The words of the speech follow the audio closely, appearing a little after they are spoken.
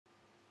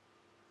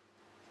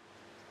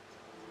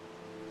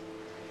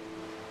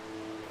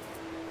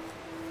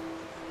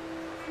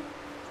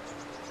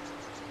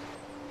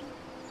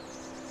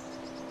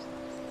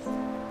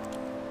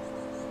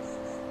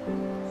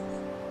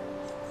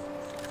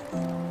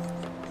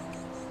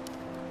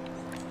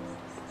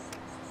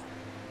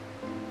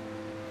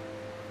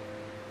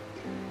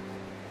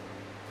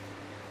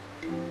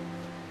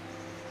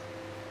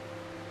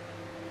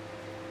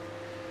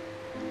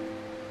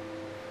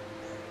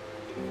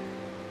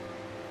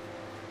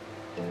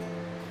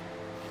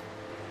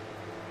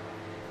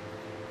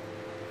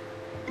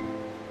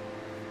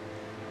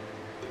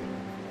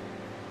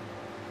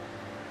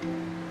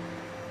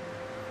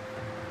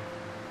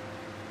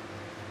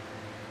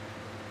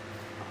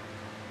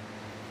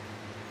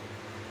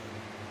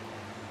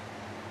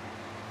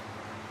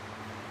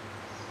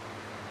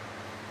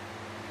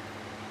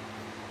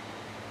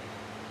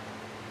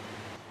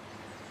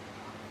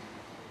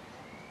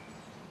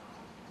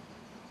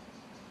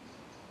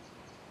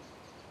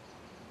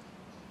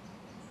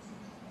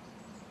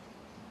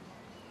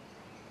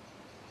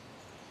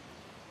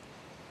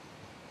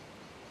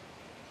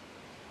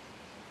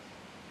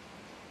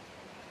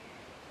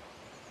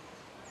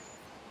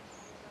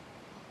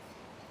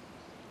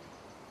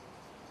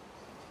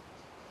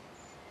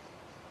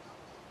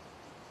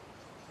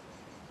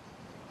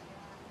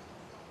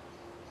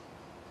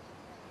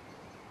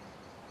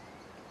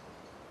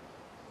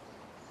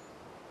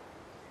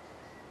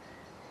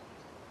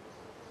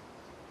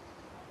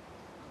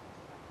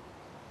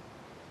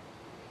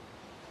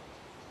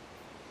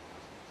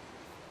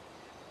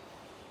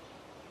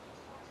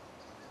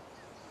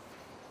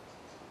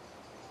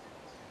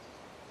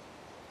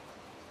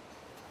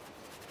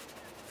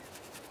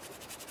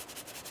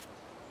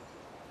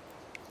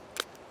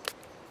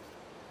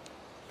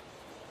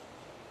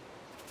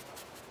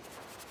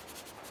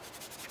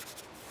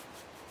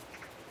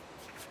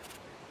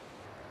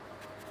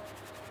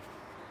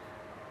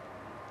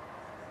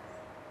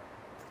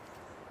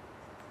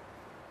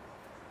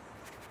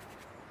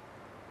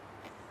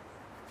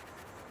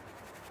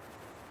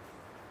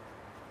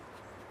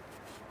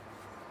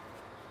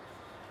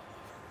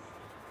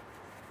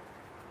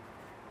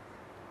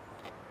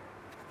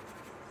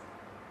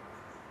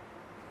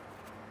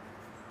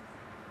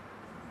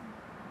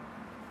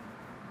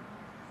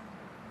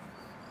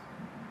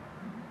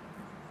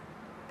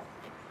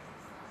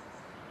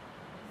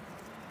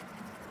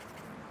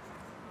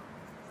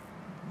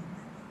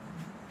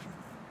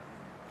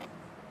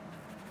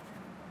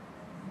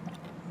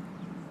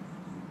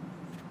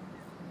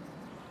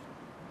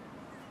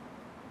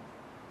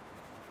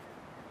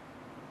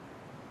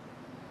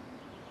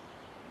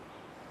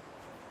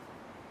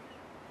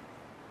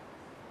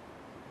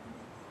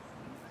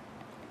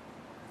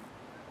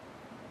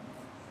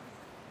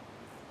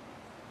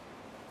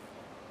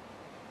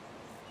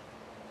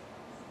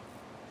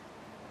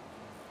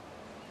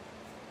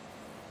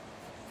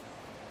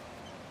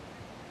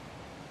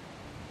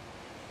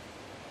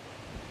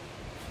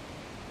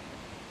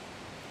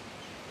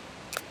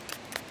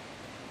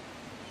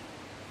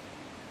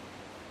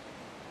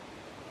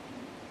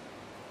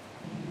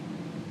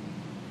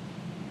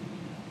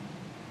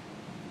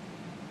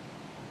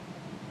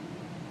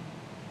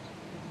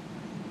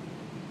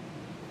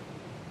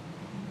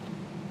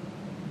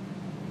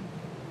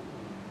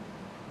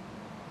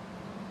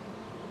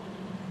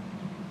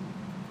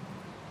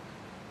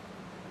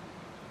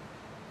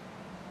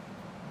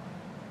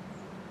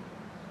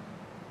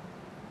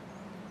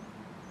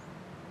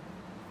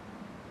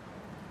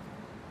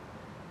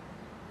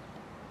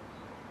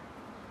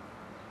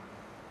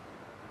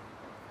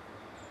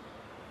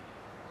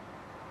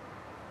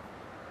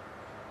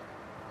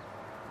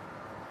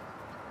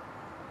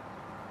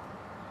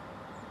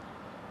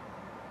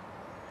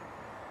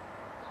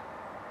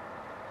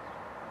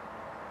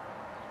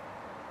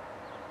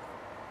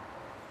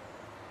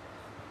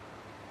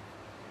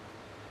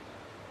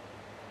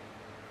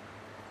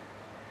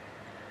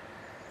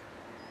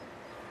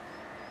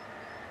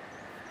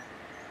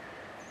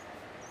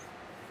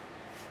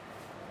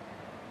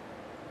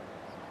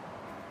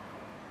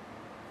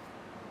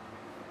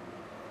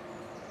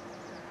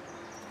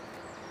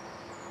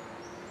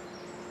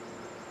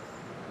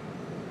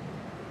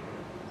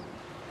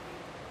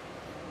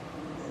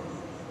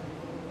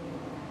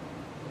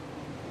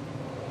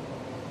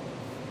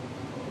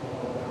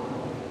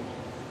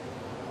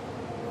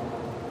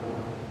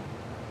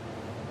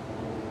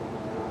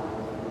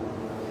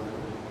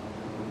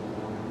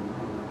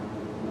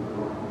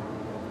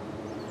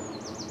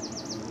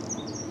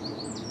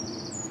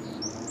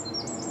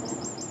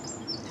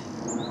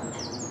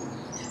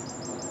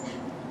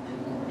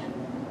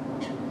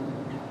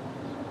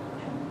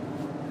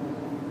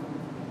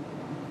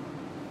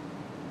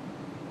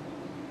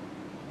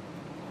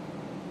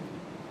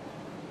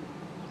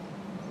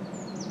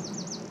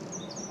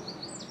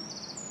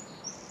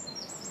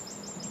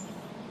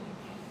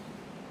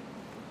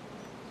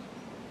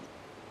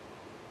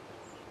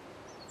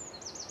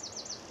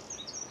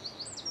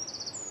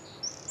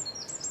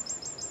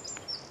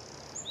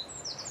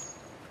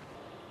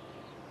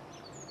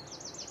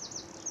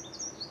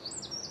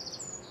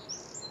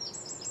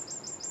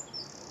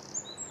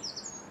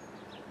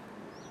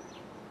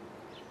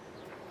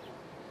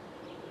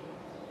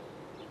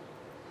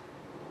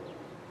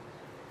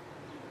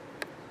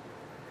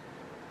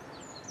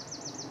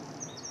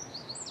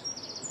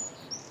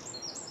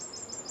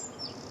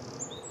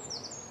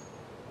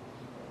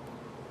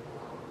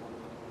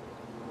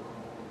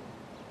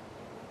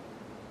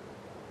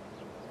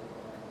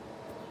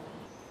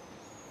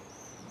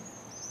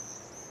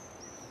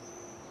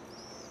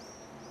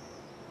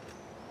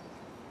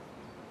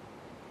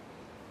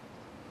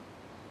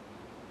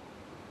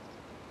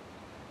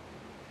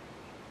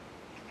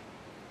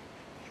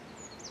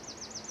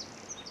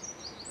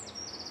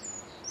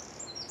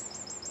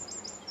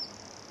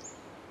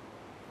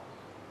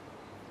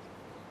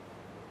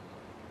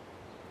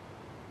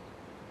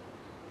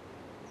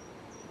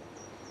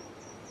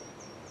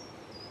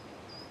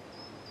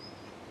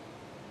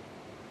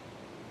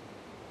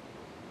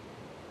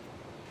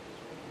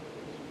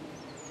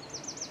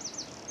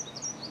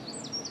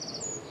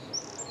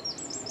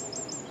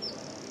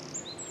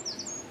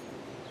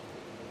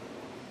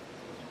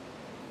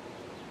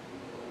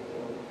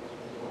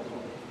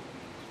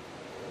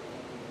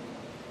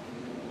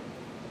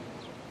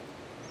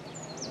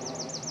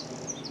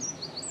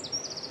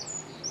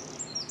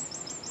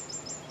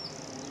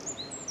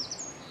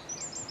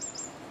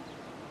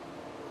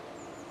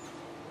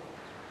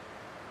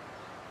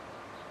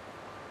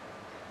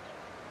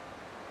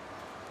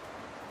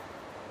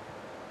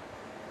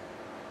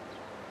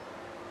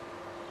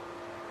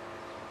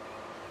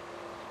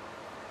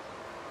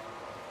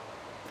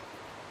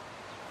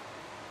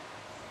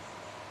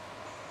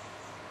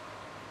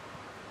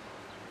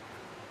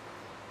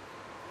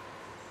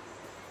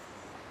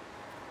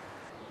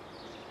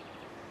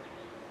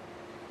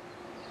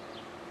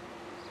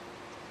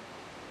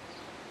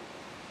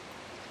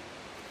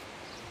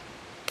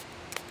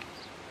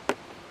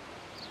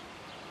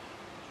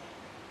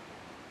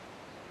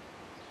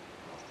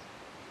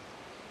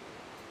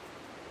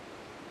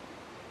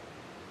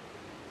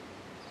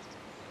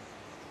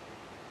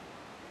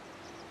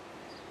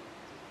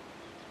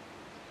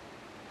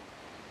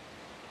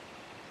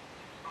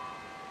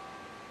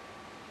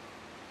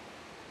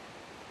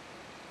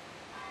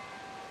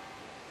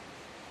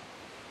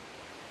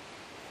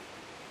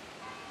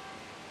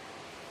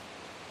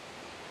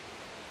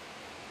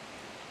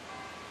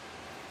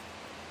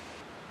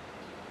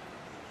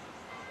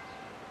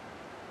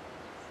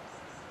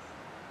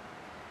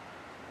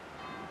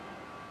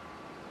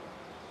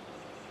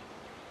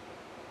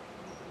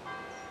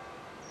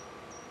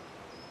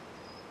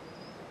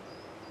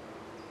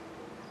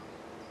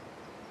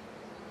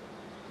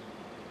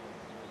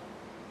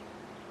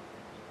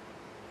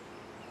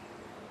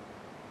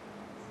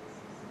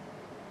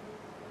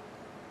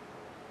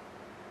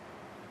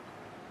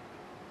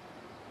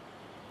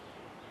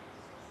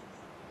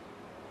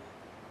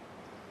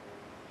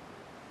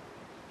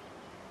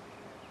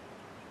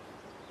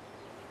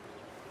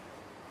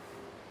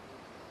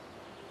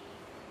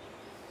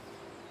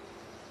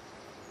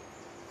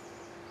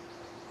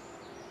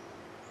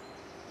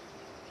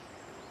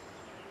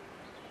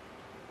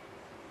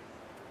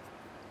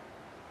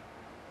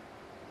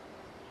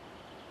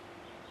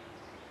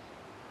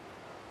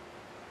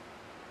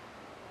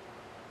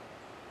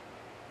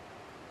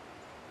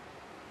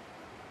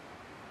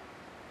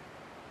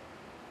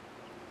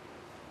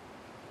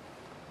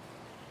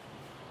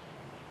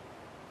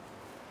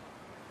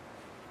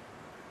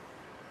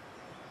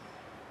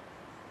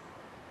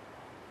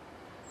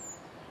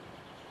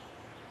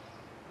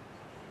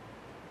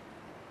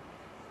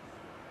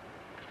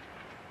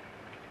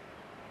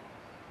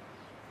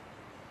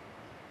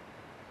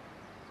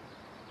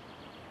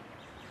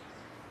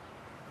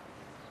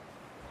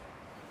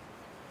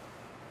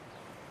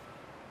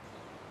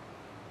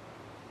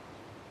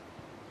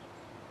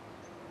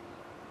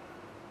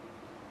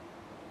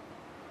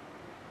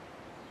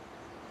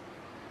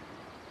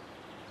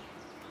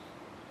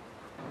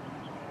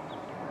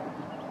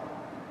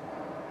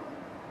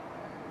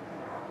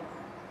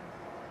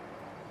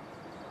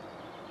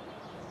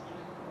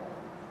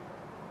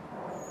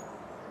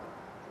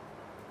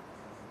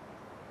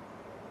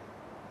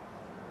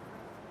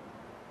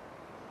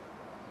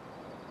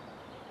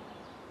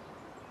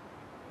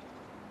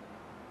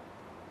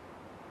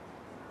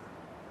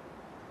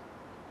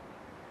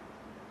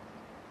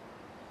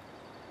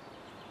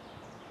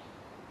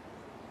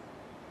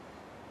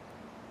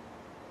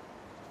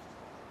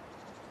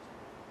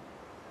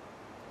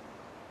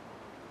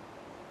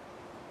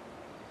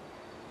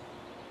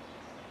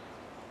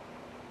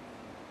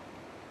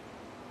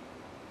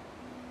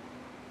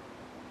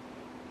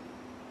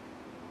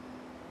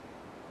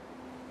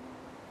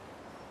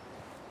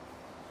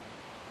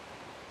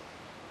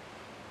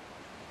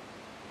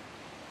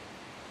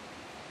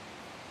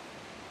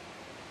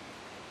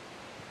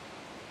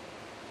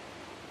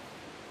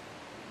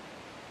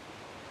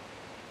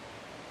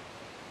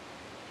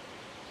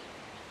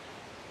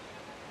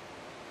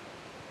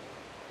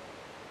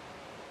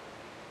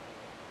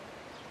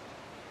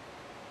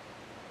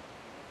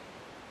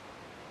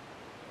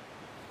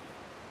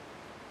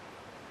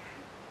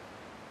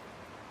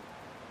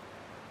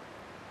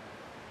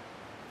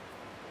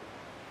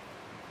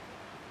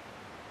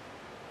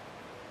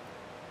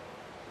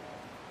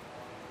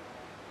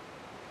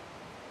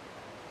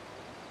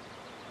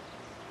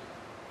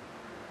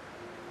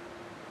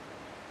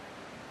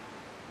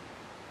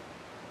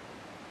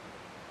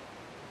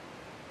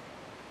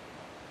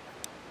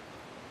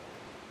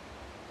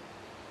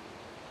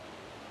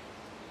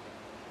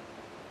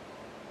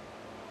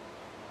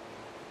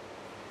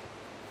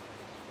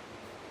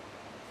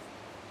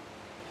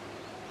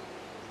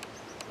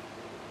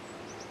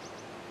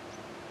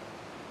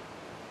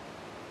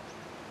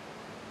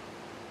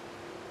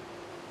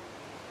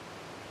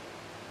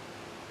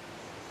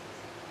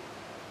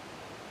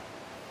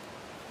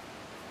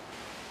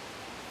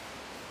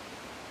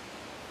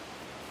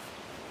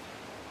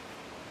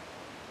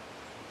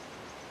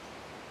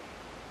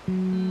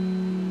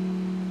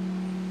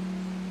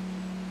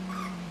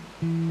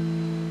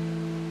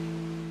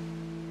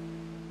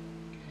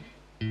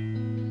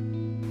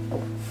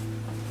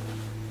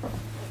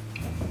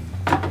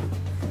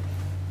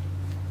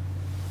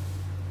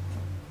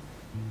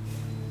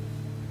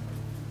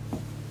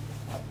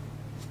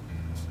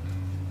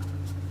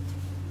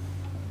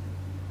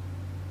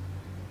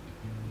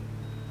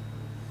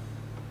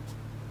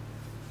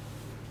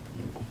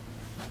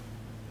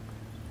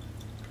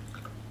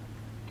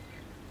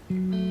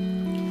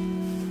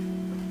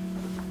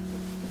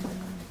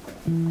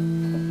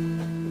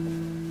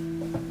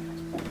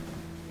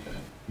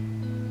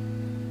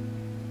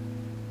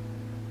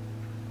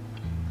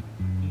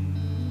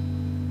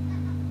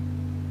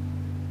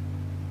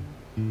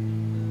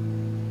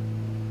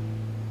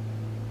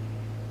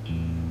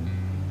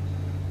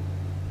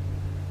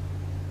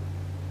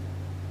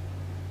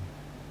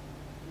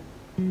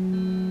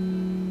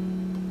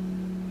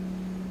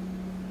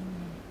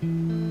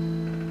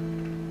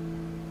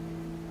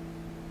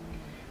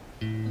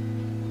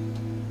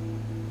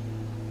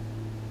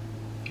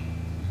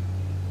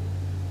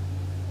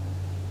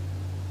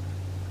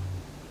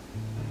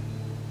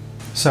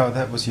So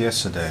that was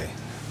yesterday,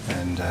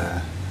 and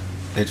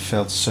it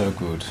felt so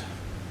good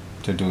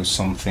to do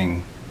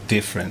something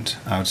different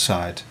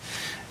outside.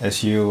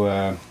 As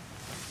you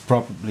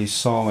probably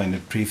saw in the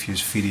previous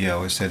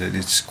video, is that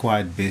it's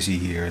quite busy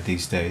here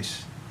these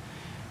days,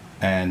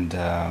 and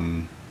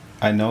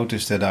I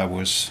noticed that I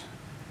was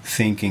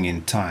thinking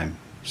in time.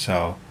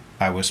 So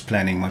I was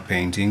planning my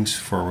paintings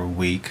for a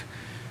week,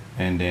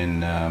 and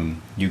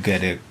then you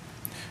get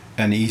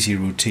an easy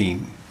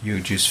routine. You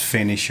just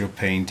finish your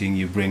painting,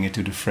 you bring it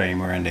to the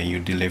framer, and then you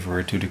deliver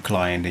it to the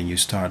client and you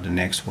start the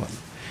next one.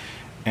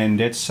 And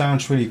that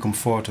sounds really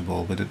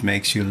comfortable, but it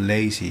makes you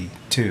lazy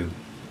too.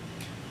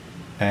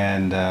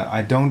 And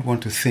I don't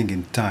want to think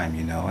in time,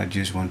 you know, I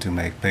just want to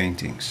make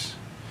paintings.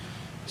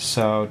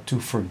 So to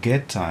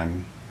forget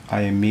time,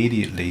 I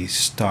immediately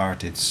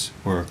started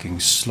working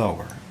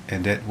slower,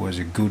 and that was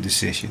a good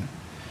decision.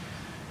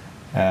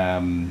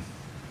 And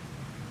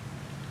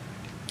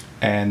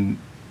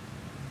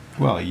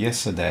well,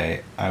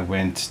 yesterday I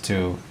went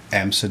to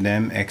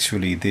Amsterdam.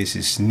 Actually, this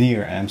is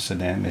near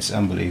Amsterdam. It's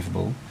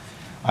unbelievable.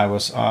 I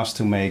was asked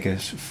to make a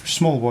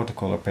small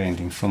watercolor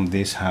painting from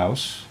this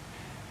house,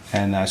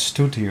 and I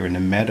stood here in the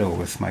meadow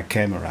with my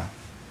camera.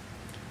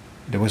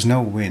 There was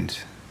no wind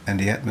and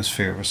the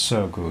atmosphere was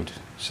so good.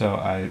 So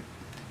I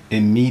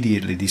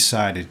immediately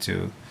decided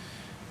to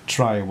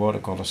try a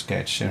watercolor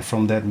sketch, and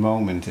from that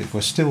moment it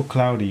was still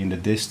cloudy in the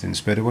distance,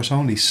 but it was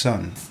only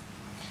sun.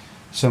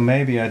 So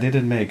maybe I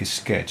didn't make a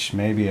sketch,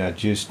 maybe I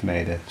just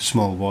made a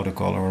small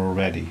watercolor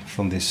already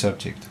from this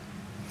subject.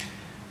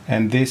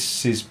 And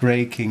this is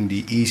breaking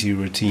the easy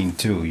routine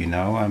too, you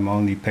know. I'm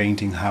only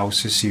painting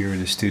houses here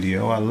in the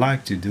studio. I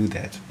like to do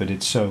that, but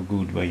it's so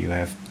good when you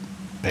have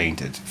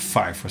painted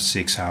 5 or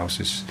 6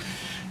 houses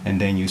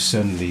and then you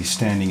suddenly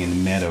standing in the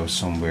meadow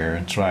somewhere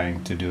and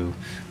trying to do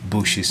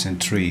bushes and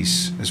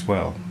trees as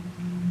well.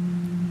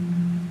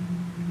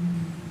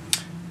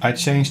 I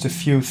changed a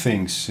few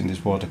things in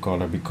this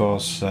watercolor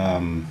because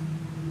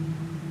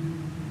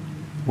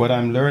what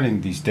I'm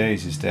learning these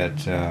days is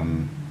that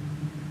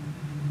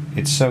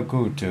it's so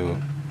good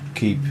to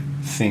keep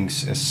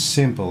things as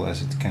simple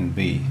as it can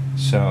be.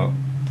 So,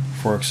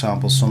 for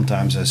example,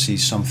 sometimes I see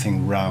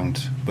something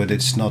round, but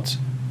it's not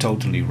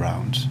totally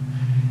round.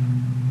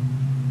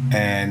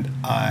 And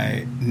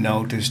I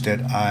noticed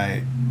that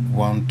I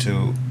want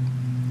to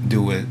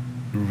do a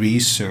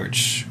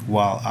research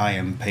while I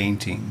am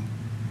painting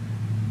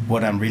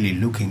what I'm really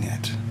looking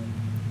at.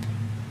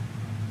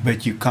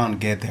 But you can't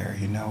get there,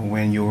 you know,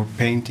 when you're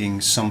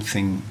painting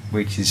something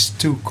which is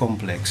too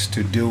complex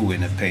to do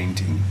in a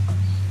painting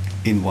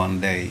in one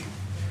day,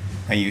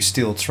 and you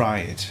still try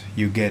it,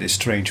 you get a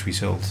strange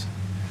result.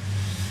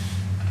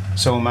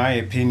 So in my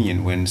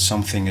opinion, when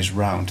something is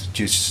round,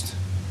 just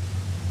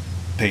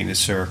paint a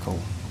circle.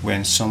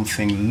 When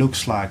something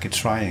looks like a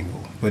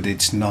triangle, but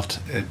it's not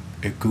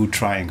a good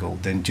triangle,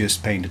 then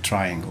just paint a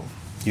triangle.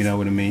 You know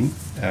what I mean?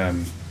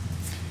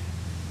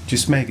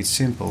 Just make it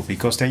simple,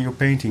 because then your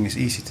painting is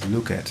easy to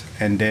look at,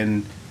 and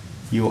then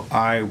your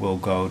eye will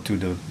go to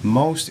the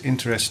most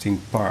interesting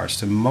parts,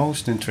 the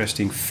most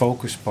interesting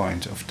focus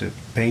point of the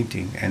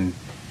painting, and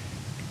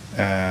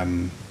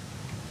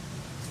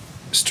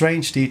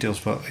strange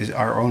details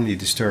are only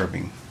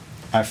disturbing.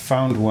 I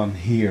found one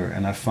here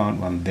and I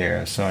found one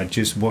there, so I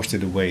just washed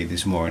it away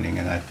this morning,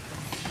 and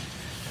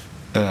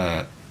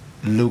I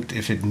looked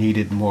if it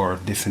needed more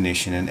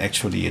definition, and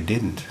actually it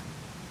didn't.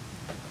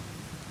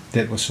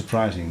 That was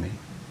surprising me.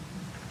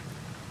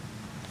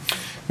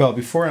 Well,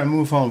 before I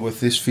move on with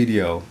this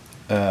video,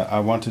 I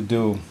want to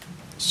do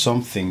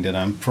something that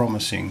I'm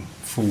promising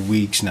for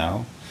weeks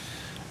now.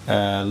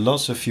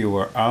 Lots of you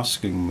are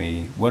asking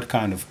me what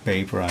kind of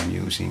paper I'm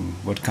using,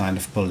 what kind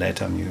of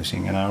palette I'm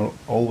using, and I'll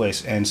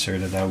always answer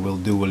that I will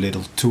do a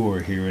little tour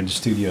here in the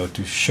studio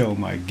to show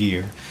my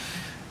gear.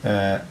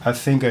 I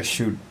think I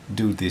should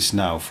do this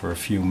now for a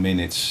few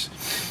minutes.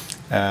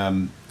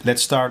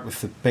 Let's start with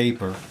the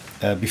paper.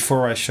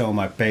 Before I show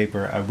my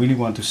paper, I really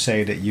want to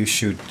say that you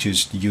should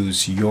just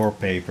use your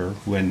paper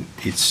when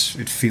it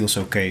feels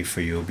okay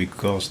for you,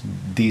 because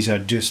these are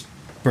just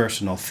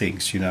personal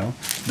things, you know.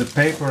 The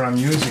paper I'm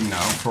using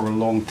now for a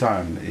long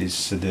time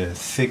is the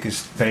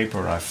thickest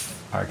paper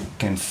I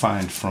can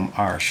find from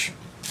Arches.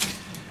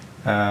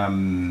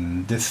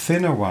 The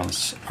thinner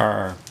ones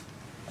are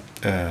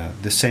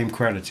the same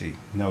quality,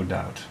 no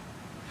doubt,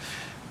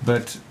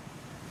 but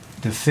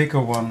the thicker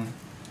one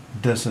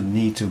doesn't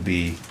need to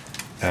be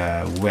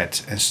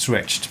wet and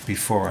stretched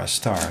before I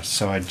start,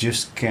 so I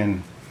just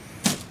can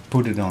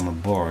put it on the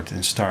board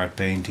and start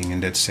painting,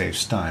 and that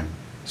saves time.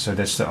 So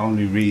that's the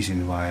only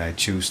reason why I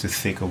choose the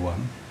thicker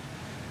one.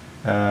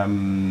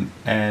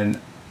 I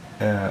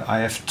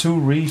have two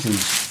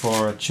reasons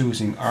for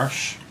choosing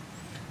Arches.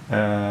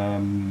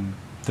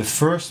 The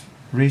first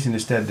reason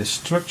is that the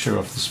structure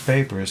of this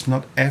paper is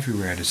not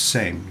everywhere the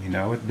same, you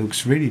know, it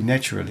looks really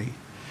naturally.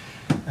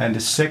 And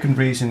the second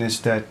reason is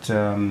that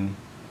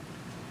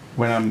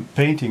when I'm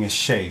painting a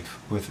shape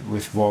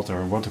with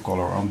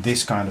watercolor on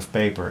this kind of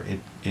paper,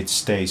 it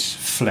stays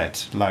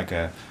flat, like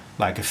a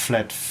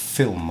flat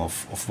film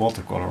of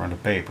watercolor on the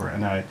paper.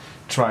 And I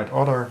tried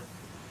other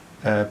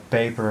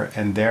paper,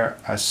 and there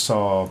I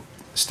saw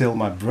still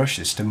my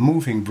brushes, the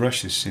moving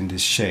brushes in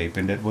this shape,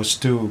 and that was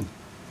too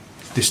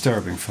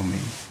disturbing for me.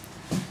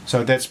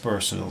 So that's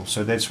personal,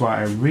 so that's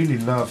why I really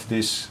love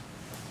this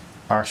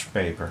Arches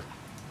paper.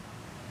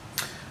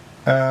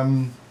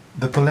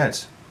 The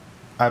palette.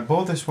 I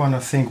bought this one I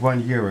think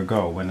 1 year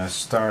ago when I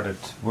started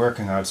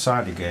working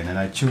outside again, and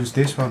I choose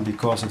this one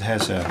because it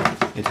has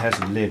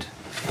a lid.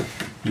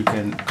 You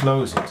can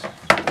close it.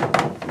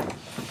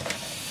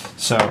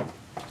 So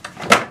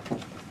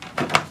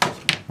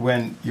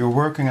when you're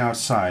working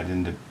outside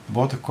and the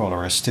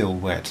watercolor is still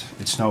wet,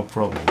 it's no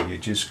problem. You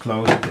just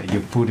close it and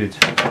you put it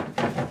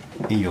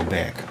in your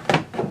bag.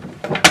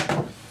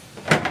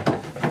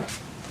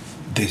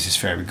 This is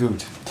very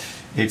good.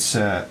 It's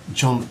a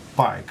John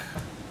Pike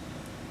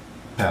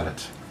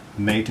palette,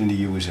 made in the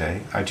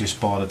USA. I just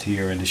bought it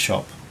here in the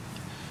shop.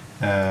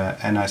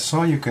 And I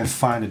saw you can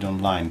find it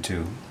online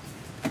too.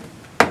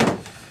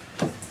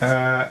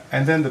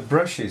 And then the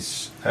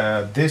brushes.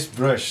 This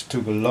brush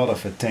took a lot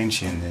of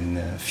attention in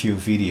a few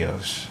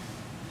videos.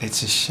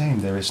 It's a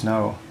shame there is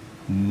no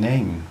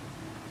name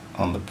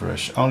on the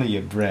brush, only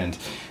a brand.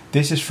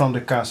 This is from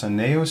the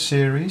Casaneo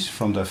series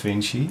from Da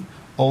Vinci.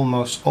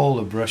 Almost all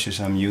the brushes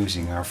I'm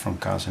using are from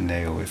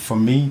Casaneo. For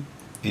me,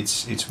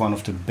 it's one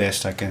of the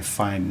best I can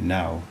find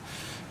now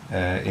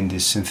in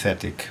this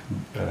synthetic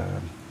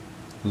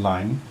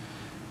line.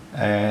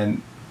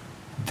 And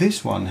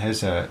this one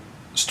has a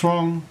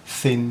strong,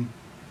 thin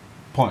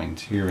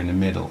point here in the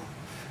middle,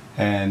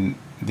 and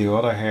the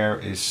other hair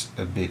is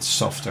a bit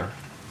softer.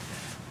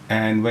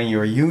 And when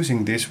you're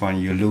using this one,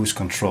 you lose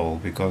control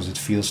because it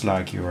feels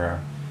like you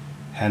are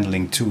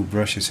handling two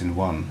brushes in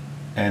one.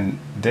 And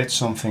that's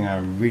something I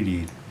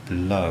really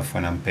love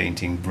when I'm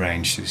painting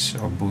branches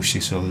or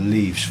bushes or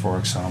leaves, for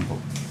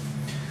example.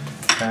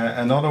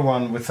 Another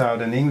one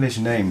without an English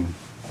name,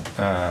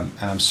 and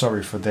I'm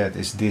sorry for that,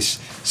 is this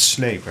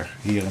sleper.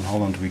 Here in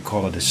Holland we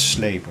call it a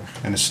sleper.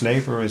 And a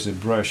sleper is a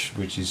brush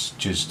which is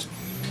just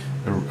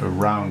a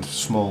round,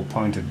 small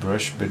pointed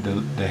brush, but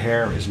the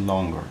hair is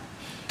longer.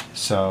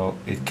 So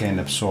it can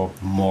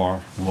absorb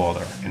more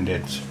water, and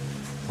that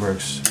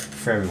works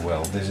very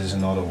well. This is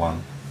another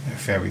one, a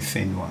very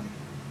thin one.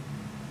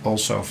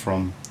 Also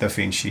from Da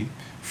Vinci,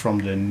 from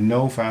the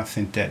Nova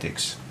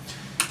Synthetics.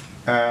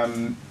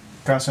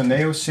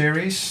 Casaneo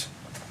series.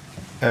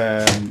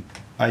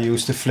 I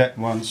use the flat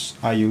ones,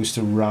 I use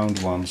the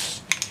round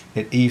ones.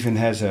 It even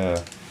has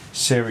a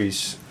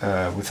series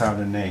without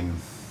a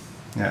name.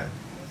 Yeah,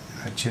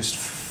 I just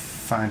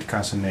find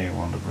Casaneo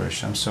on the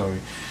brush, I'm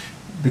sorry.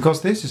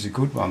 Because this is a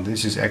good one.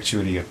 This is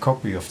actually a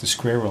copy of the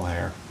squirrel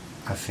hair,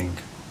 I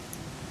think.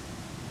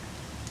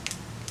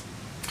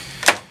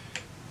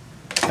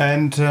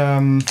 And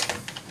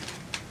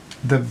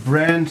the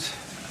brand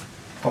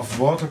of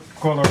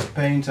watercolor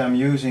paint I'm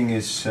using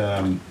is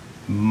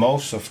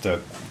most of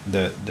the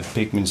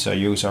pigments I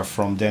use are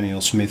from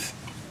Daniel Smith.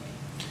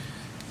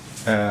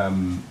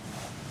 And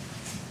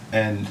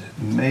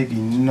maybe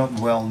not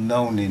well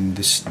known in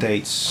the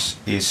States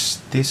is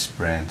this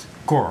brand,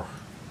 Core.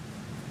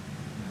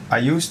 I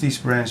use these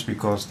brands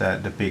because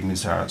the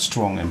pigments are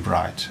strong and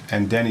bright,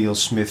 and Daniel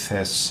Smith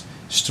has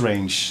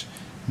strange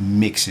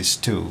mixes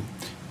too,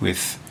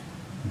 with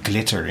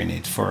glitter in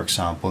it, for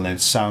example, and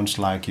it sounds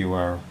like you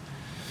are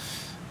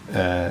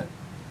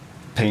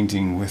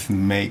painting with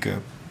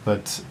makeup.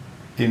 But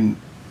in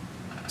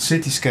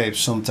cityscapes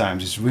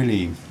sometimes it's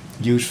really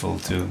useful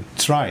to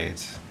try it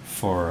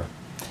for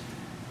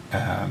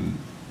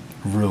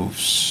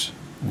roofs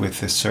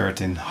with a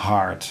certain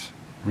hard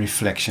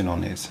reflection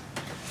on it.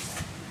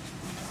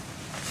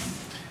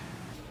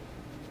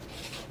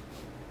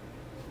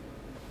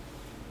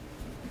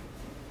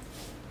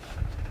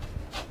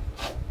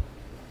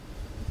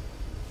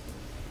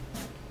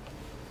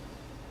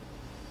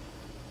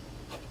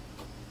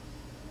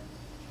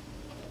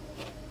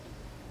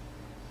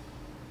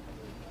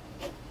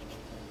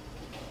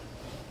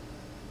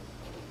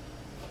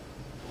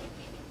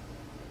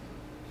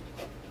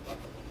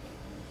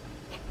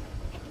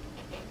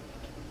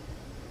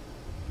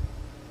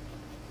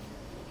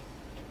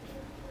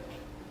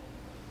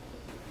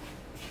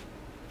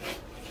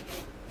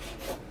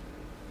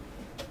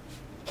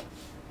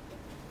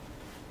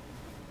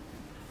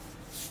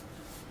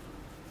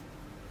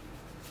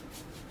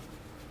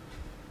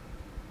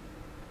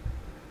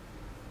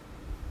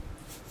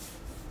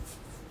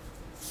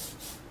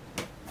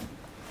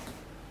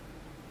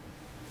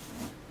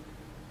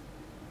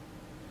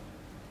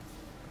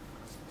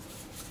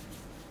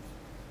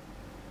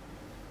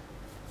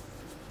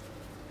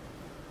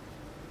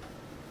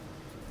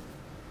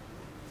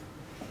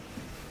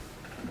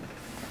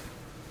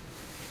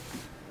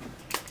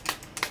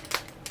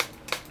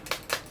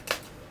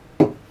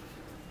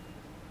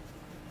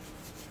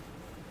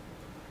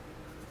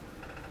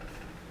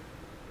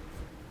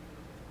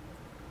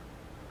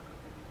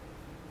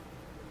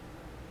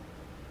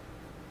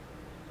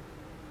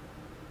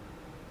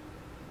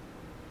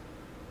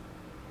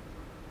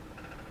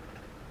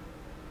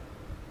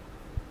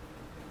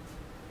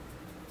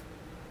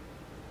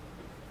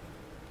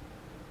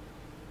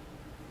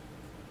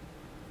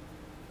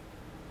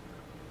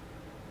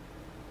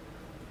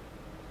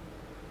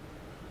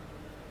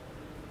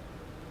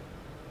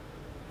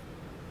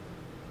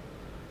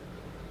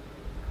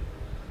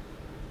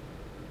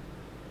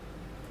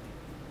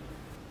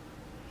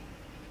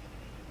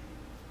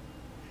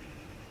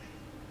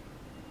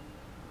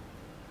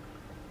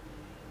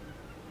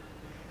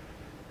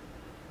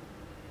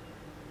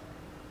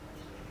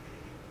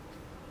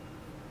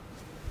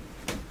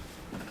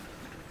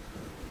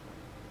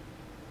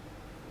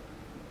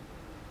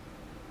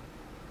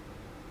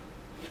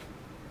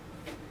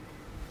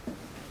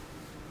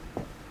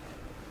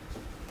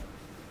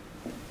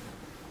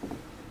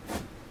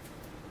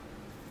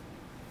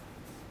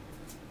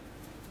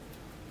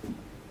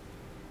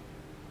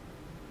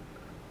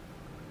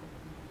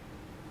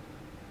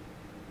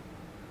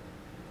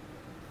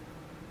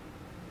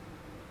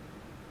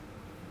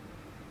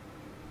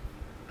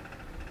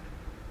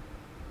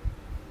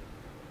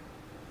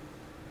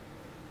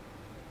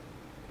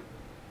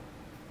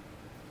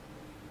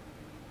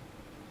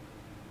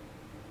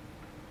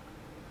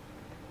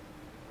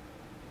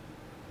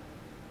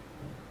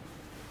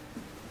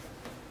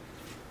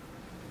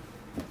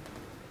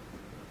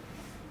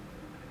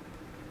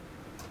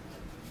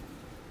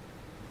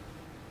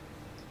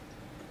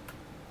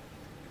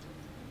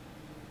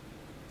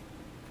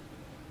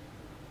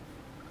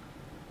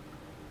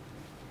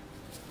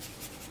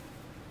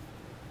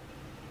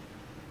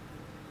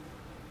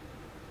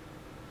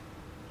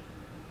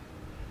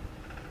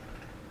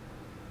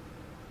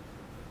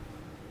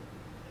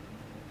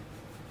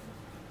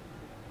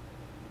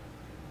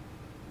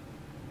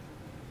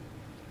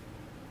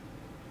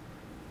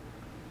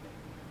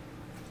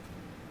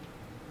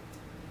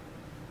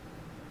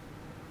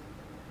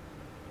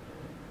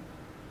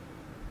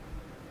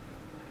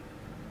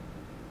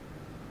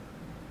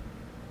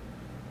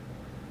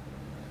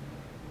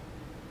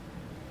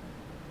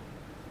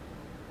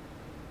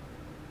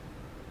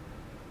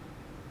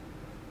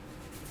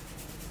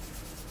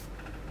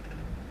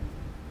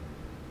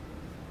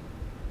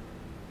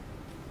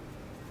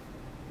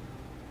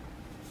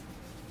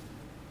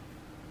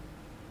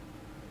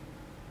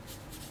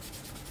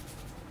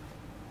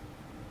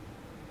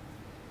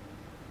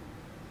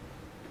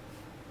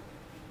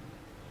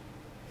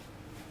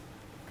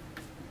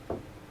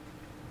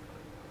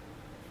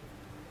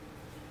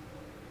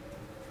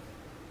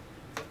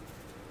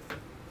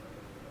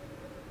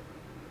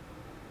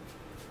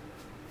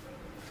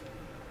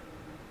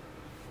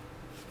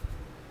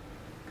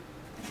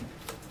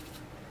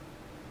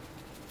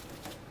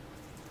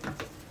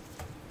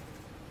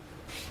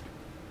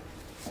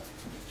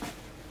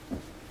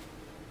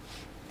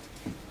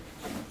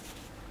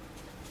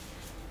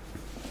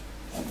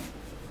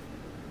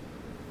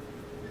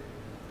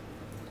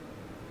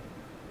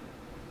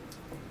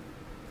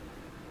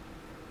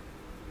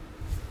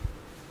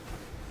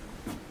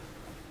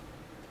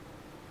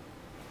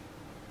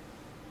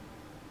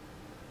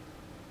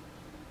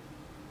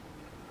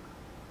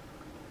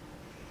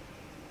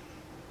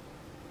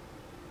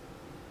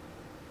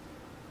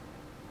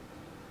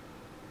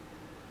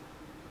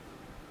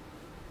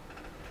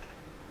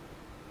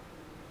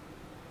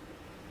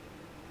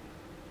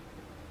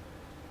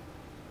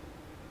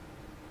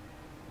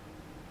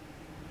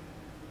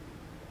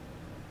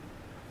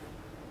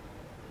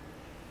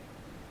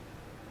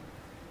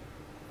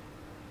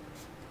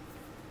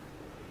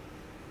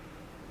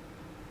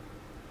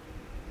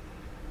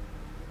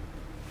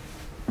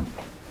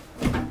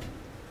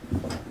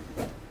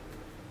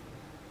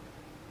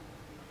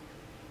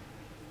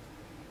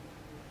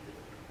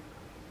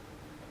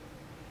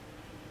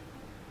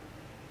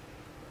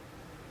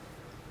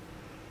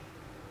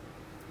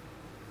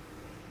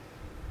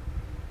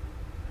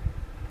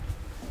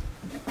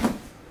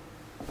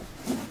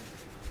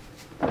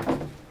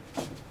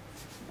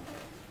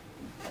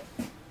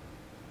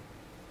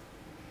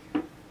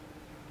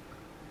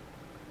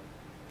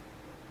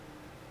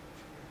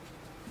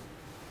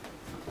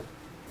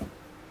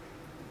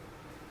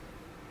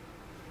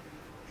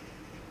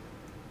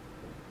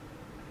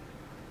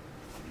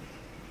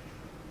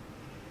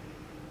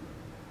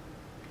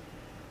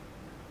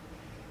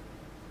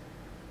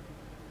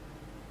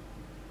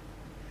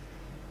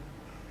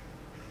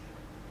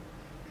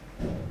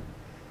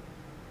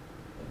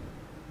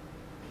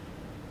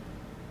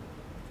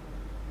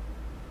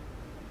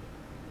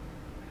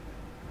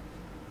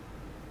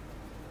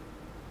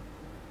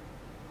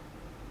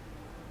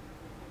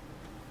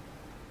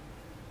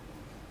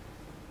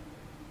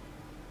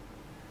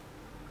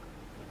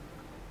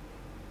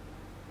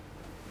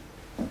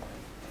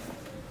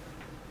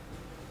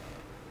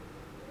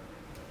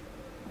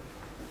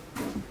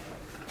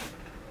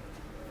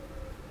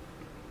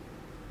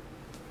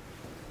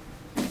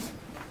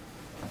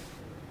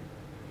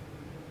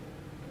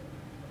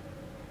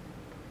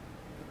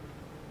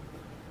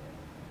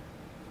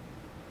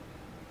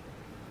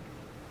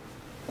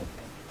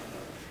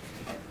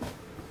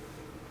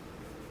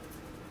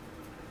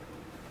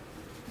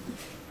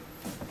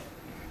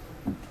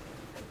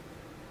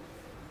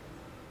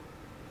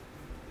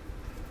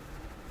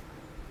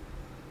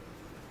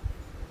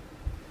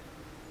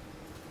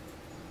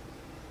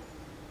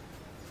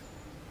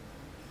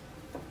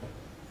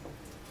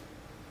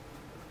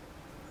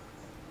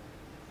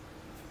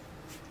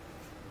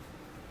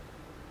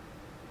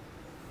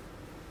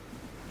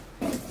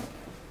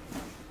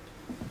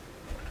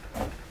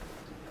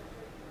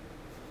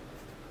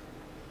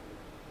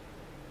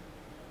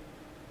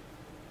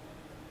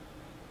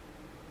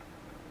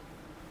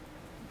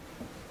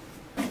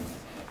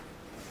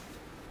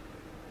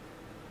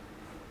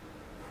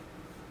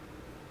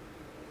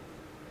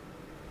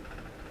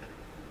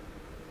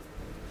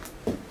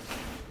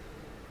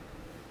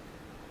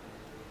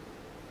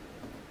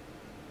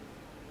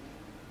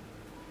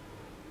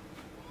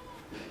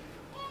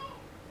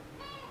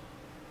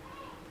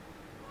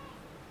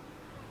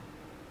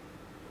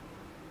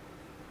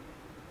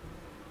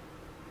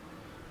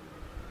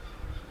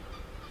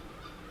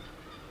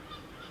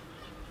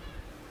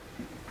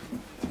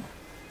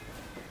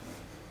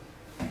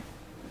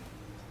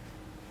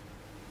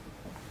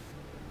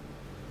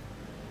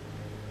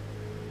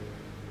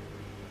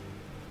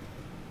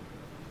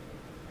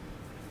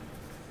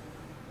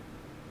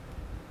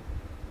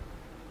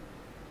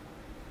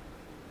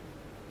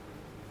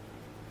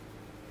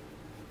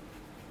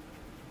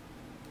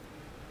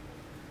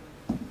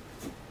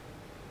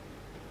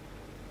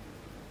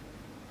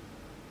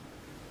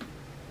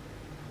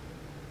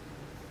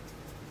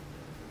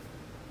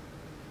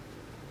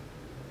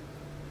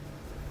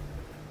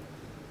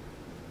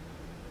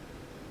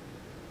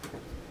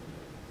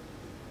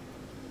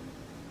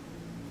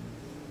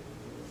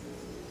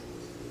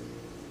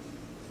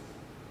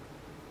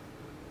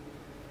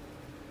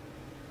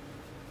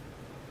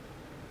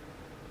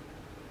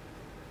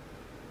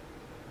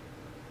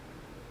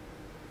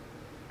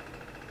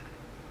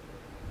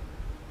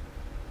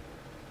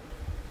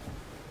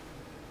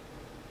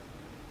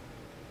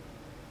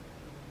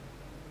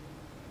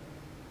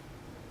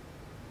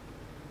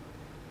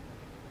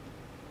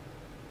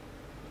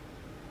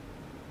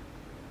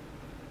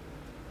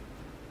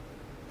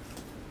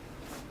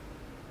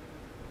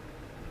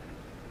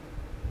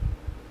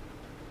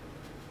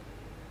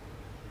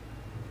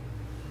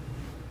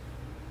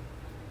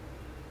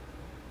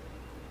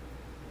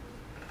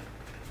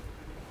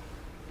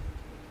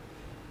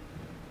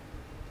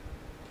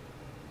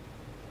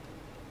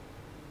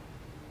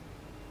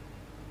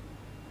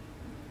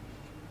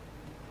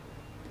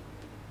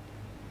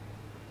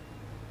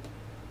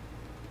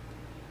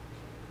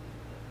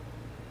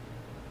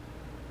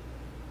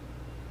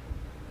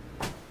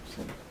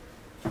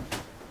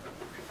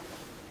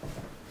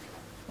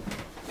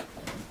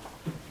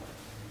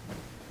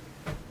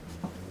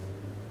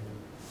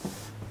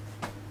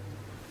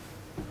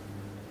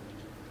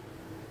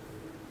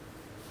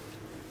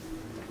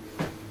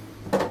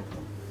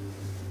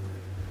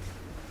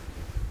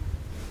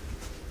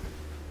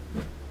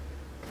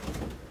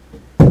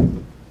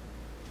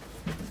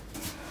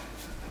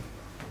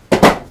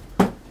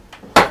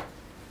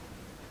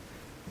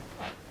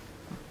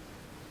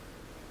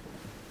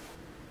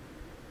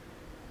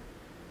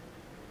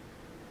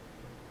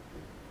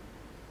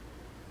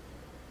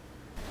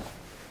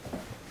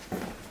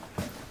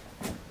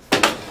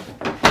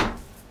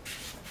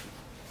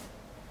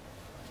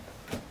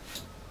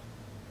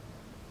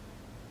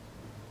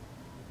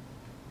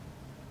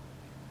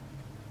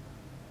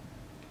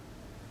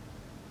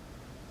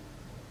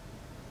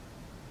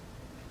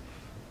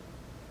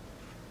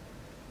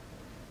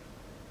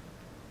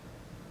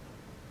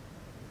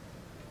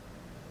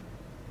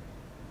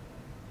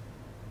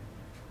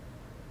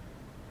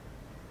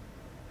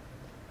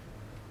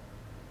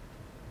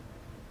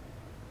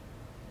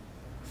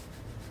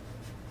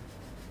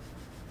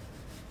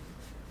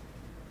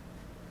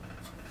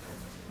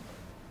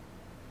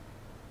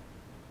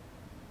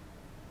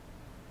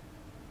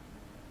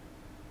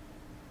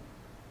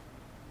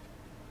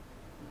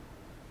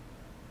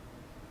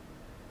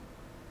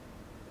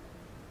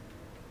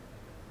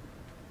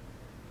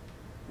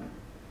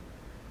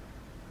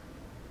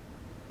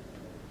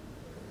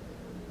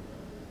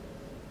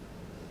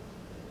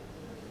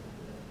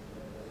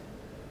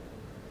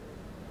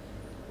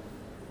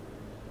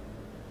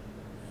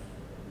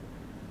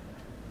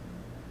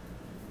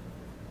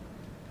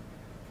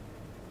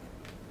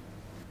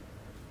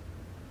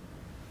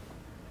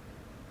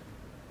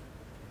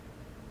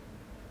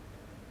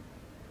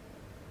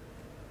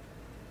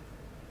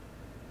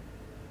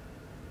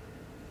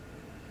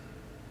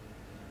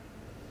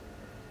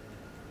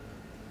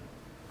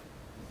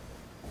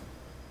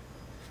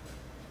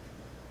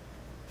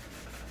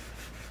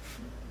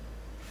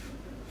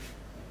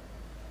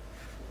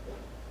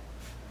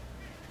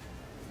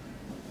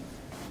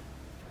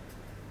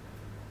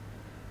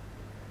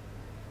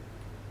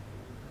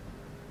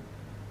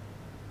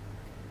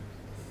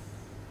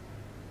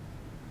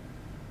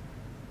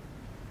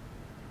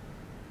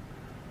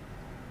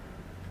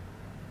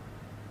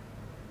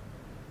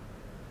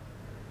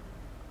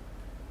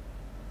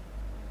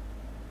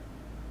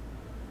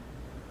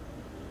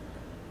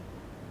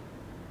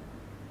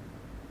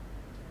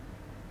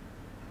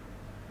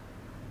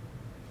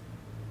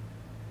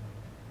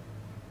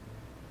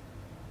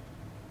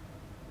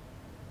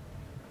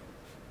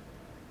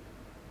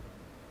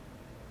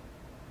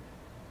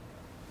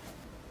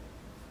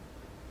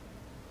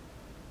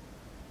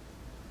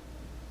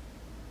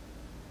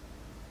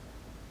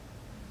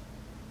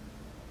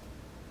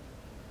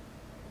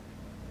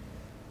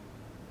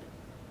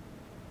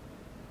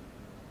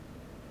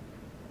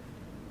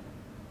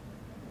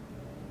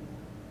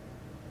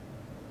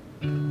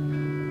 This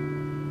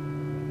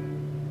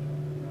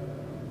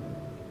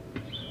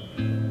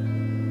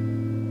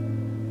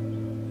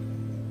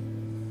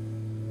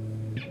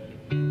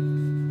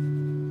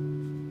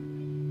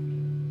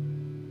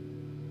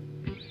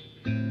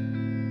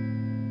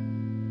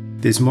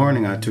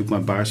morning I took my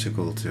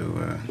bicycle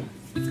to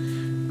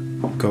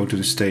go to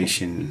the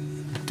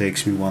station. It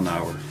takes me 1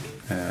 hour.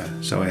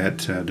 So I had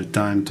the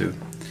time to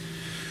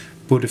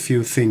put a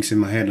few things in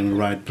my head in the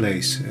right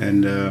place.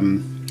 And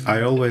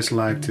I always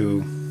like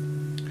to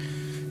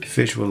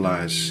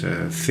visualize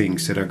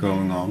things that are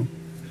going on.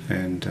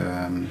 And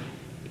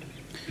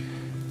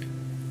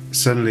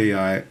suddenly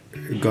I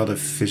got a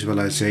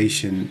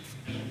visualization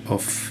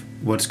of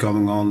what's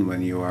going on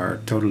when you are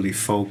totally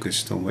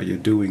focused on what you're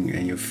doing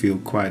and you feel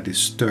quite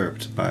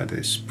disturbed by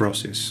this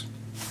process.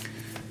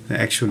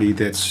 Actually,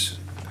 that's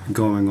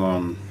going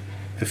on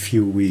a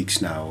few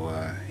weeks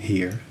now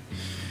here.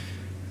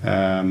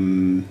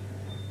 And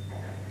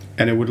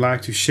I would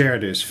like to share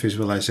this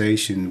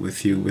visualization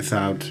with you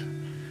without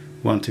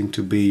wanting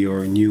to be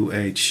your new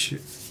age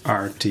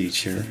art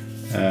teacher.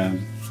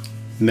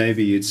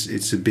 Maybe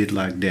it's a bit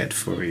like that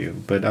for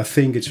you, but I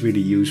think it's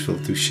really useful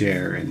to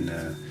share, and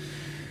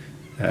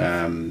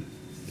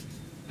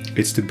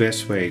it's the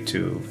best way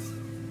to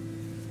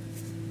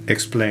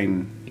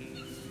explain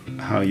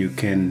how you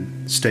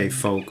can stay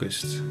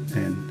focused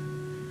and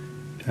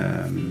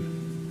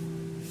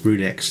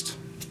relaxed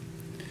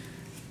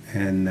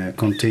and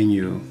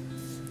continue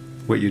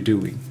what you're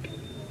doing.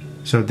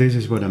 So this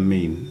is what I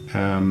mean.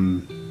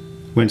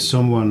 When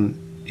someone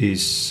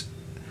is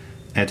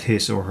at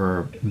his or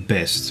her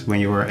best, when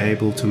you are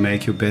able to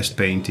make your best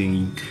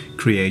painting,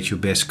 create your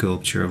best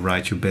sculpture,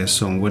 write your best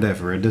song,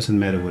 whatever, it doesn't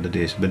matter what it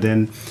is, but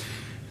then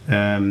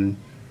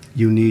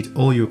you need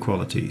all your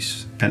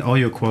qualities, and all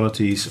your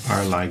qualities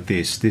are like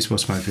this. This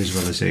was my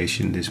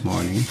visualization this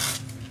morning.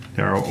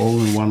 They are all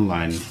in one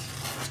line.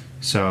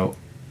 So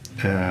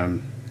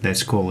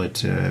let's call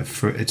it,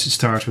 it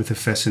starts with a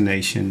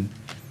fascination.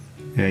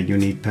 You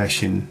need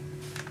passion,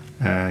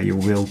 your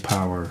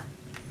willpower,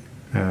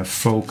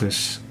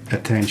 focus,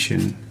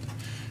 attention.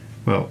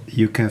 Well,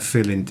 you can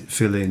fill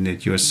in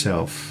it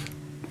yourself.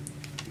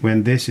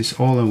 When this is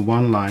all in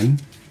one line,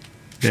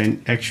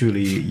 then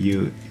actually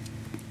you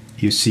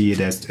see it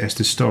as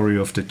the story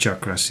of the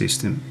chakra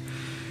system.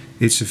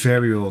 It's a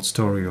very old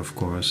story, of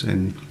course,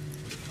 and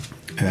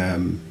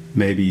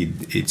maybe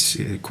it's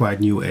a quite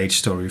new age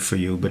story for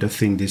you, but I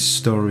think this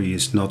story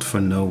is not for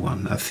no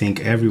one. I think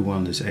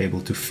everyone is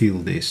able to feel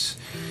this.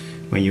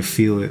 When you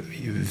feel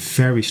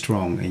very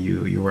strong and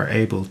you are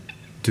able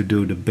to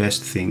do the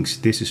best things,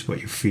 this is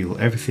what you feel.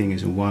 Everything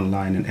is in one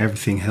line and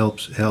everything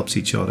helps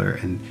each other,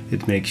 and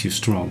it makes you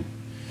strong.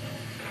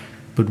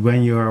 But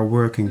when you are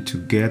working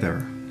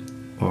together,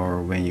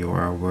 or when you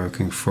are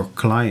working for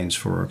clients,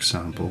 for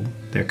example,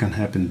 there can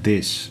happen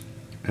this.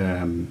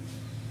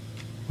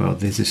 Well,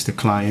 this is the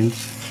client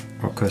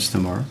or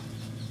customer,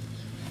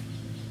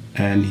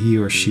 and he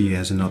or she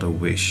has another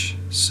wish.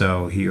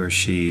 So he or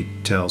she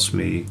tells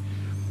me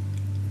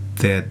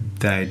that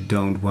they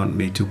don't want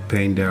me to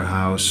paint their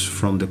house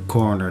from the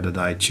corner that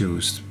I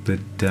choose, but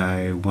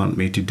they want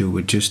me to do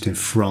it just in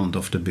front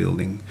of the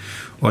building.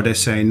 Or they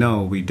say,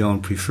 no, we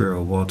don't prefer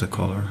a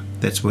watercolor.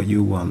 That's what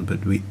you want,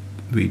 but we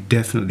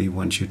definitely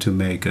want you to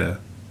make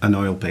an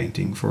oil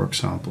painting, for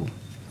example.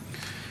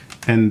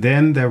 And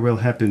then there will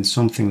happen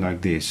something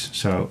like this.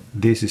 So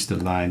this is the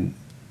line,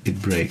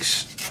 it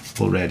breaks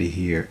already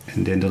here,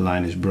 and then the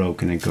line is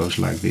broken, it goes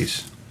like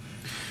this.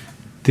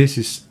 This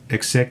is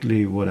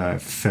exactly what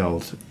I've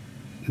felt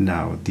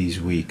now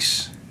these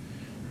weeks.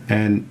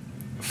 And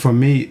for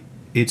me,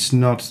 it's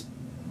not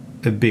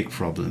a big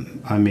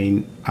problem. I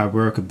mean, I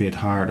work a bit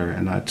harder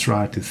and I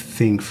try to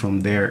think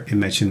from their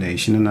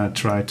imagination, and I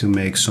try to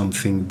make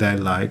something they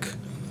like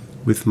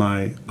with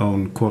my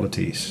own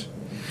qualities.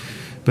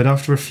 But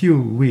after a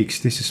few weeks,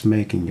 this is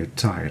making you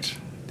tired.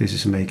 This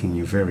is making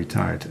you very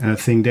tired. And I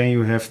think then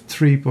you have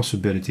three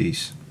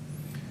possibilities.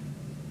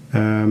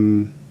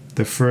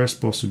 The first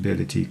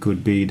possibility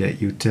could be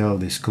that you tell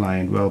this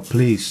client, well,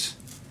 please,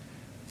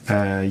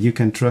 you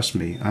can trust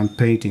me. I'm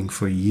painting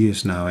for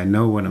years now. I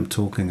know what I'm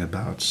talking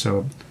about.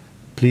 So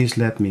please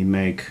let me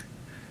make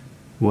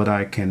what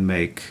I can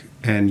make,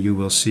 and you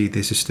will see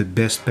this is the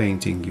best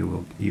painting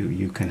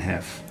you can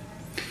have.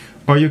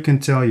 Or you can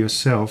tell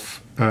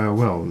yourself,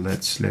 well,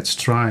 let's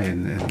try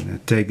and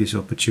take this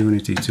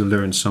opportunity to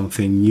learn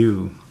something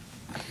new,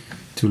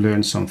 to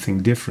learn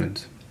something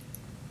different.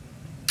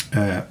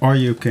 Or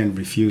you can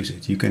refuse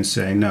it. You can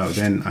say, no,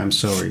 then I'm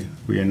sorry,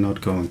 we are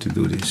not going to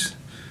do this.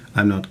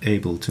 I'm not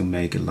able to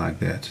make it like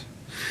that.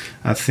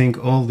 I think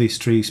all these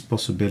three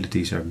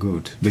possibilities are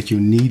good, but you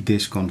need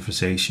this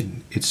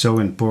conversation. It's so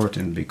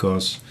important,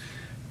 because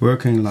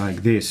working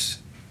like this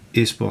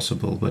is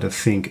possible, but I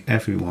think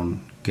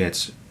everyone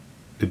gets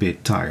a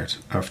bit tired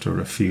after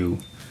a few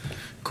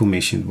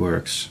commissioned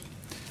works.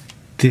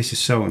 This is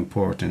so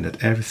important,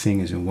 that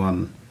everything is in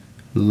one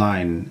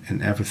line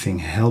and everything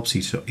helps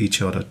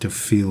each other to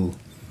feel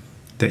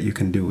that you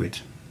can do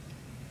it.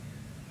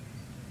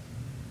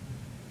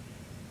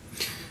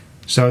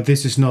 So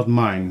this is not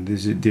mine.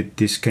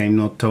 This came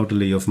not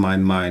totally of my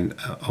mind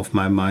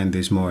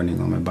this morning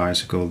on my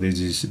bicycle. This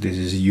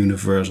is a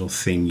universal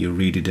thing. You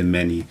read it in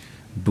many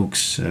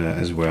books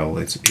as well.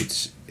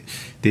 This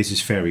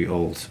is very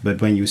old,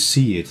 but when you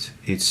see it,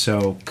 it's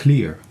so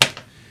clear,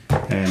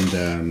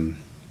 and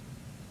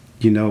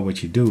you know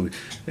what you do.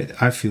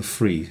 I feel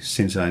free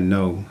since I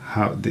know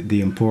how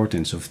the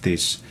importance of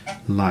this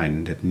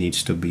line that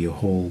needs to be a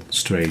whole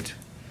straight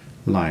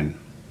line.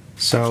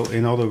 So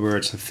in other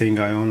words, I think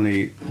I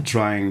only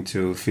trying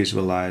to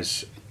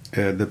visualize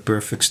the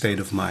perfect state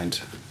of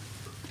mind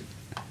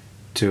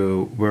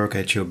to work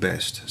at your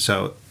best.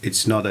 So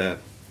it's not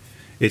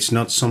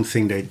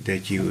something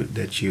that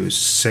you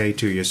say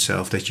to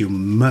yourself that you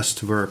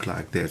must work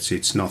like this.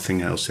 It's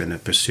nothing else than a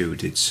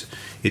pursuit.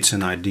 It's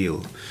an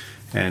ideal,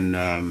 and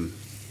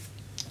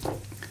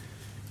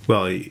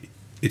well,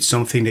 it's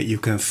something that you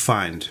can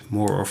find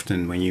more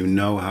often when you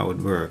know how it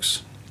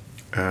works.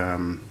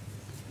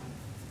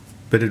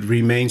 But it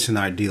remains an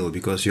ideal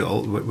because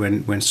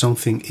when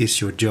something is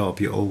your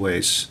job, you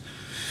always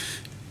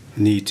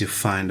need to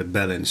find a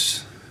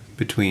balance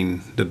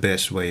between the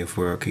best way of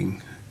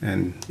working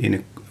and in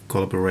a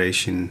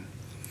collaboration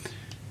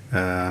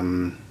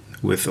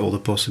with all the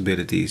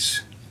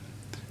possibilities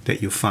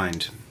that you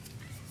find.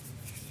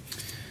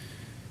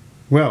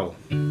 Well,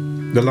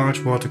 the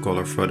large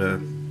watercolor for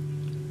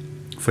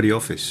the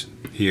office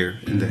here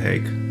in The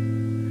Hague,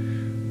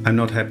 I'm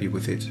not happy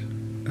with it.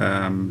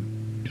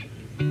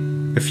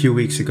 A few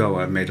weeks ago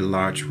I made a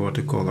large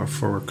watercolor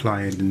for a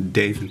client in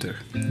Deventer,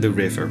 the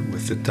river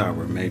with the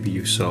tower, maybe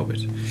you saw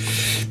it.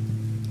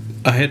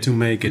 I had to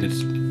make it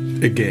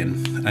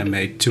again. I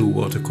made 2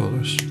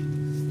 watercolors.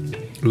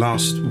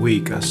 Last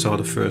week I saw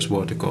the first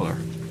watercolor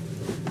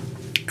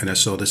and I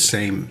saw the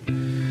same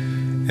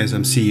as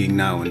I'm seeing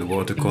now in the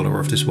watercolor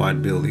of this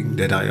white building,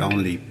 that I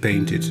only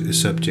painted a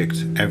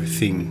subject,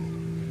 everything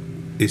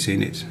is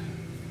in it,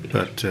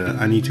 but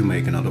I need to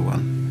make another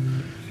one.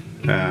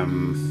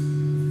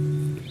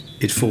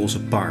 It falls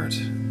apart.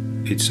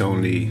 It's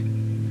only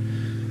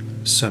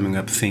summing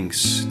up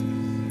things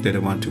that I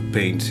want to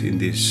paint in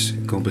this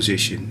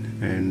composition,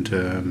 and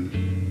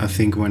I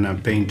think when I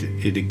paint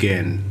it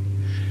again,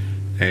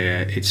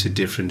 it's a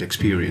different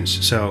experience.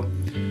 So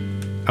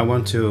I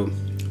want to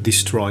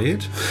destroy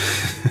it.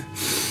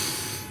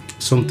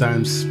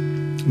 Sometimes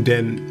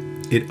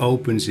then it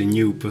opens a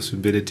new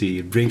possibility,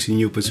 it brings a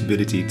new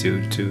possibility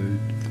to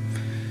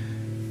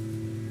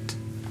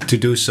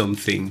do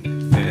something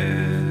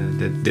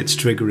that's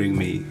triggering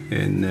me,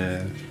 and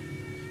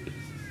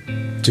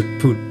to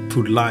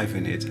put life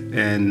in it.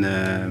 And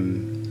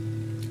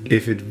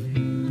if it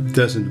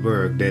doesn't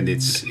work, then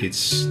it's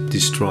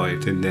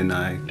destroyed, and then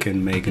I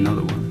can make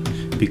another one,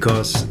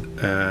 because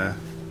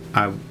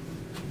I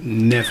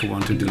never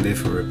want to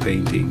deliver a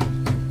painting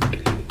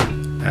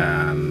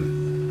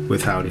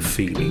without a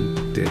feeling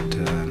that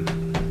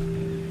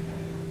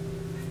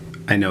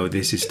I know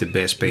this is the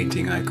best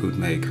painting I could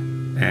make,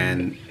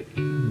 and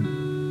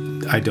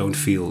I don't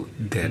feel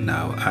that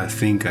now. I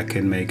think I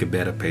can make a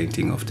better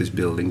painting of this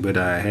building, but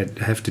I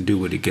have to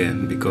do it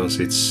again, because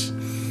it's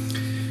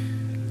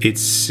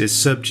a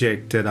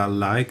subject that I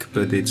like,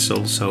 but it's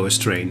also a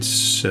strange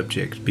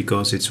subject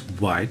because it's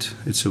white.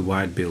 It's a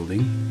white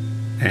building,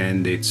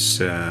 and it's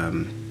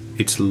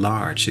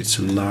large. It's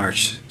a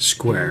large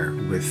square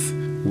with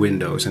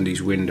windows, and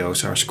these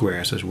windows are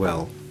squares as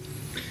well.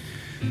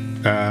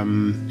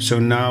 So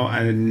now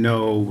I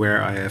know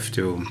where I have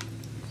to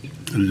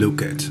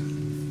look at.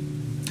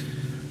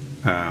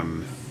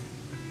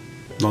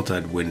 Not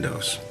at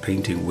windows.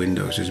 Painting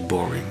windows is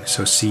boring,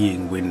 so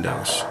seeing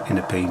windows in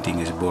a painting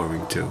is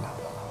boring too.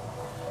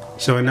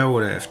 So I know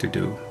what I have to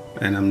do,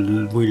 and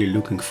I'm really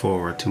looking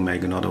forward to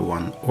make another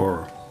one,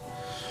 or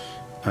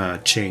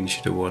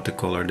change the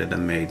watercolor that I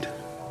made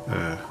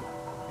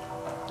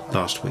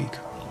last week.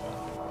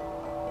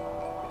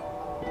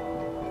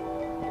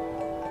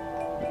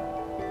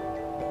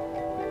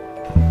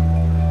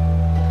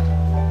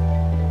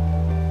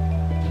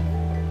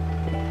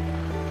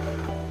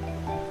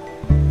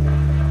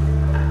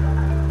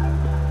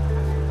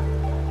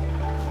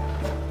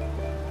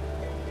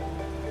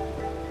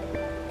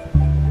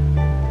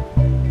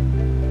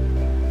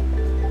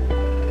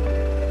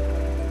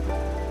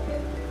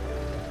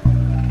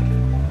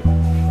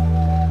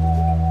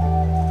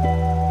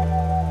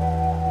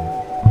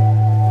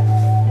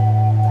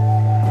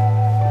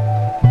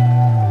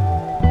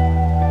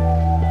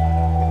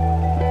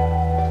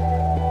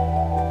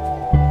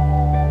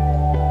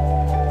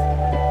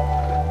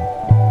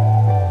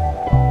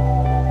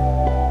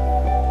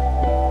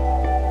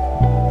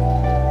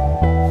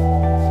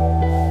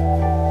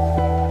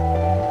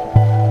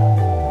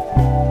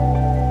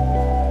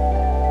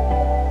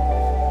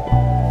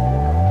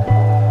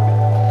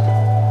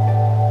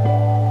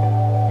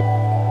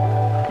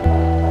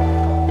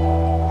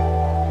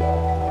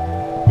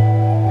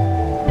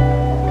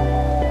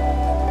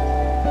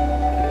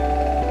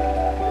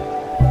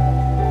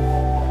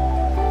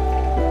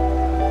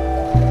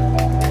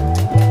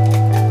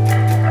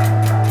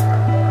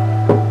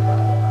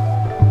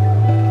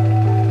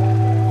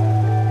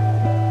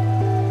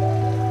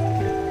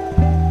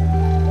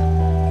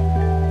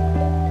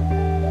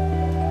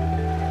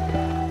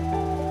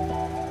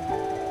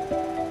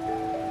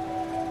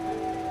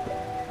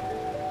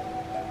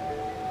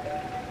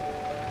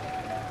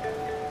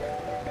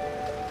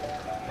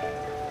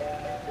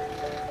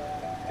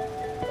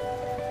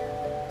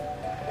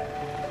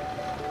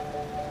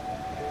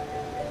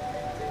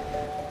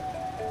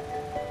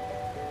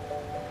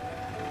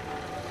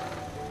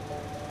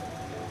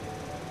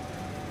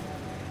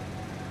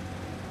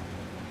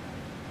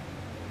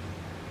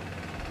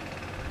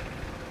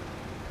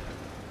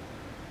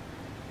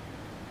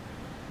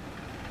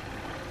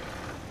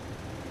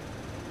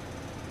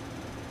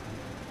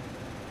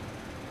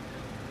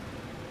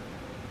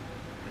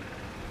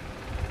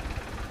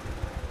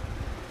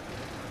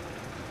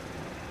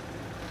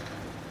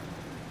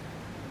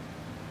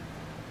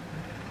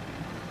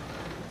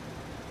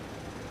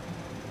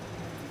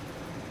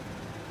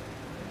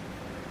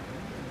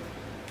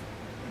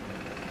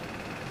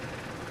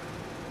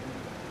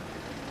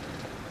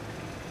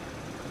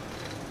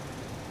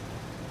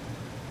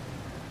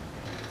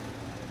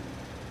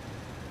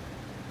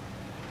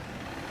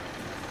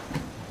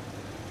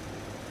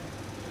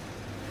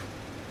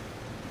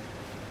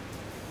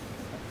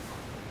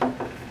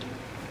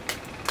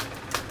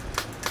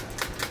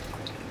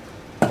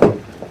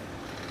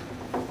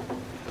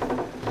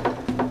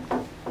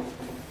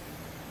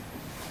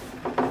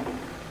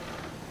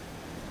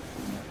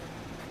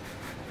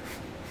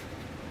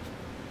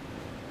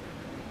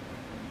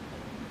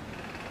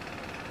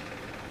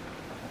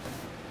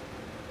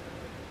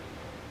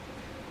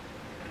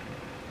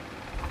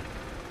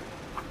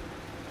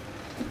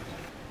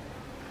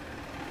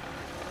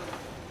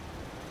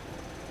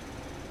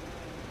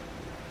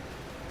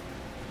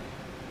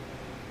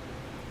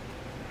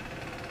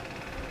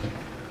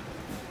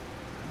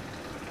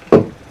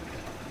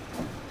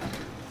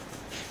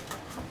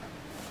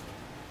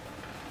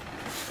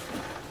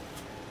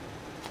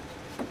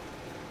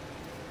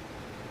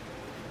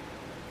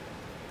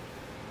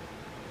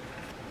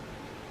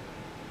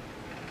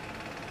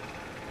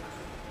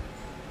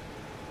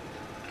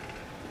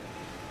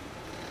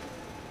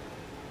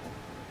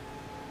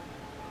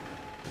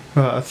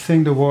 Well, I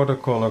think the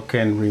watercolor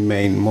can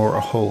remain more a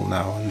whole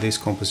now in this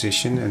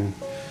composition,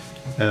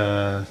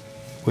 and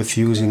with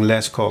using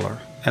less color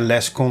and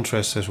less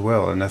contrast as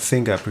well, and I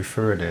think I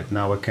prefer that.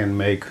 Now I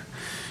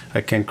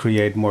can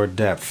create more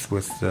depth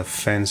with the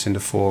fence in the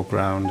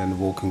foreground and the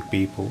walking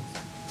people.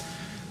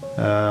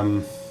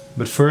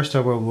 But first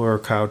I will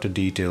work out the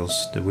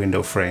details, the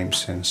window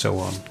frames and so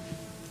on.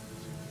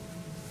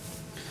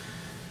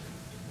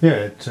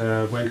 Yeah, it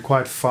went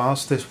quite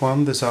fast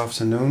this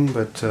afternoon,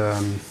 but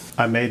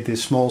I made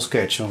this small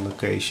sketch on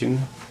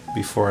location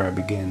before I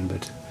began,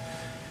 but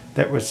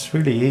that was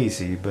really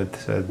easy. But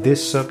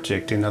this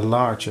subject in a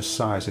larger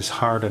size is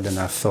harder than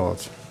I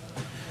thought.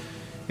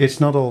 It's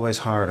not always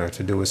harder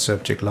to do a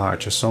subject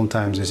larger,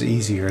 sometimes it's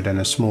easier than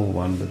a small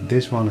one, but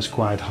this one is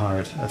quite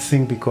hard. I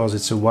think because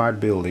it's a white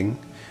building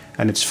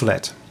and it's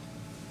flat.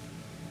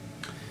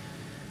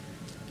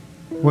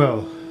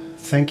 Well,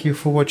 thank you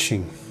for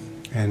watching,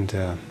 and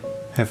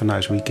have a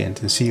nice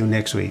weekend and see you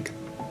next week.